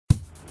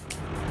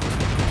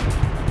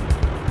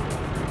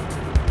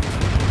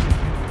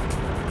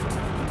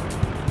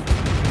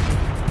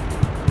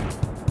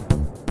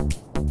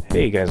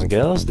Hey guys and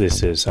gals,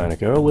 this is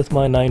Arrow with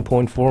my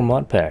 9.4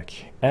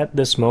 ModPack. At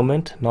this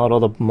moment, not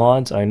all the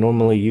mods I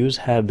normally use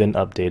have been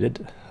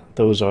updated.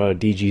 Those are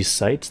Deegie's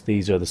sites.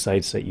 These are the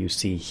sites that you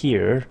see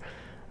here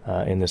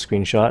in the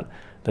screenshot.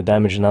 The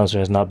damage announcer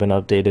has not been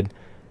updated,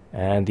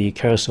 and the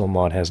carousel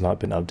mod has not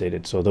been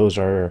updated. So those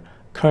are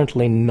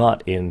currently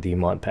not in the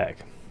ModPack.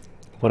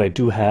 What I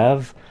do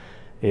have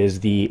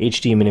is the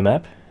HD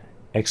minimap,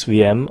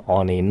 XVM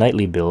on a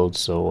nightly build,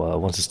 so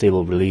once a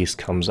stable release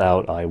comes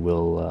out, I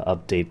will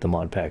update the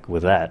mod pack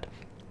with that.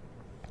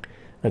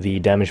 The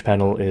damage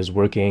panel is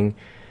working,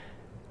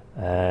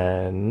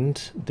 and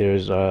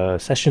there's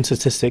session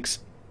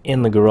statistics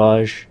in the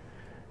garage,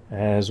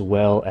 as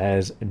well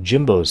as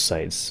Jimbo's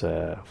sites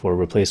for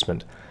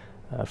replacement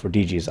for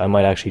Deegie's. I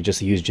might actually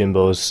just use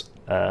Jimbo's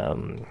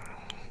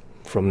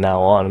from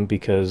now on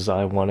because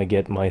I want to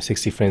get my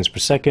 60 frames per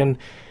second.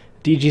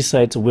 Deegie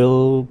sites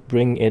will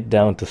bring it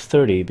down to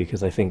 30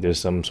 because I think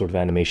there's some sort of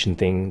animation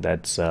thing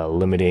that's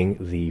limiting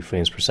the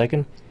frames per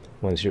second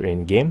once you're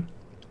in game.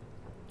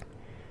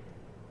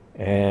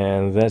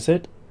 And that's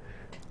it.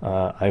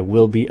 I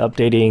will be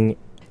updating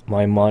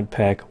my mod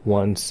pack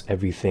once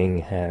everything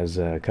has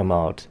come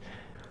out.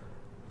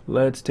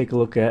 Let's take a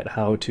look at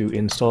how to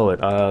install it.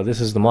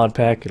 This is the mod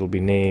pack. It'll be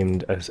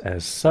named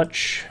as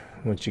such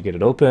once you get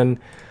it open.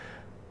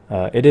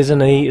 It is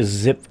in a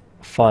zip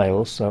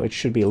file, so it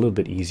should be a little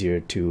bit easier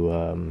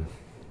to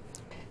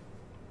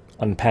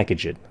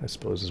unpackage it, I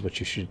suppose is what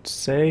you should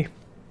say.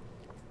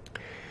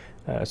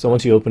 So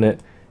once you open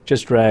it,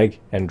 just drag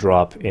and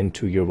drop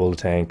into your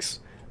WoT's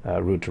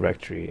root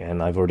directory,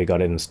 and I've already got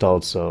it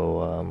installed,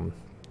 so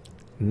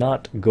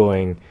not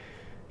going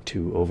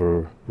to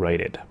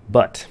overwrite it.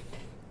 But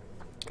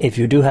if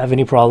you do have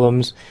any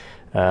problems,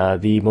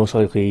 the most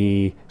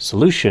likely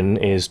solution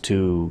is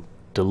to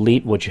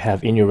delete what you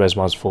have in your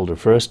resmods folder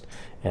first,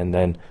 and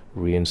then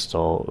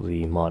reinstall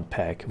the mod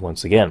pack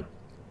once again.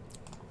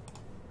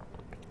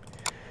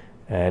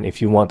 And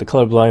if you want the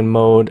colorblind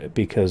mode,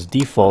 because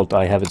default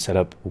I have it set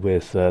up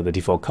with the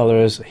default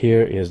colors,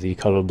 here is the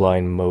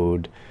colorblind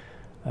mode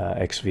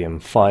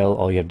XVM file.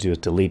 All you have to do is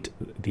delete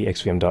the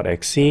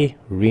xvm.xc,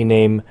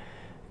 rename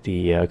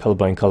the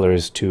colorblind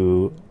colors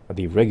to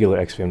the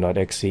regular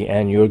xvm.xc,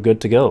 and you're good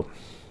to go.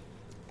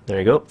 There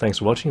you go. Thanks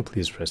for watching.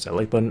 Please press that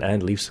like button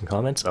and leave some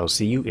comments. I'll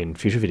see you in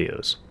future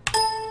videos.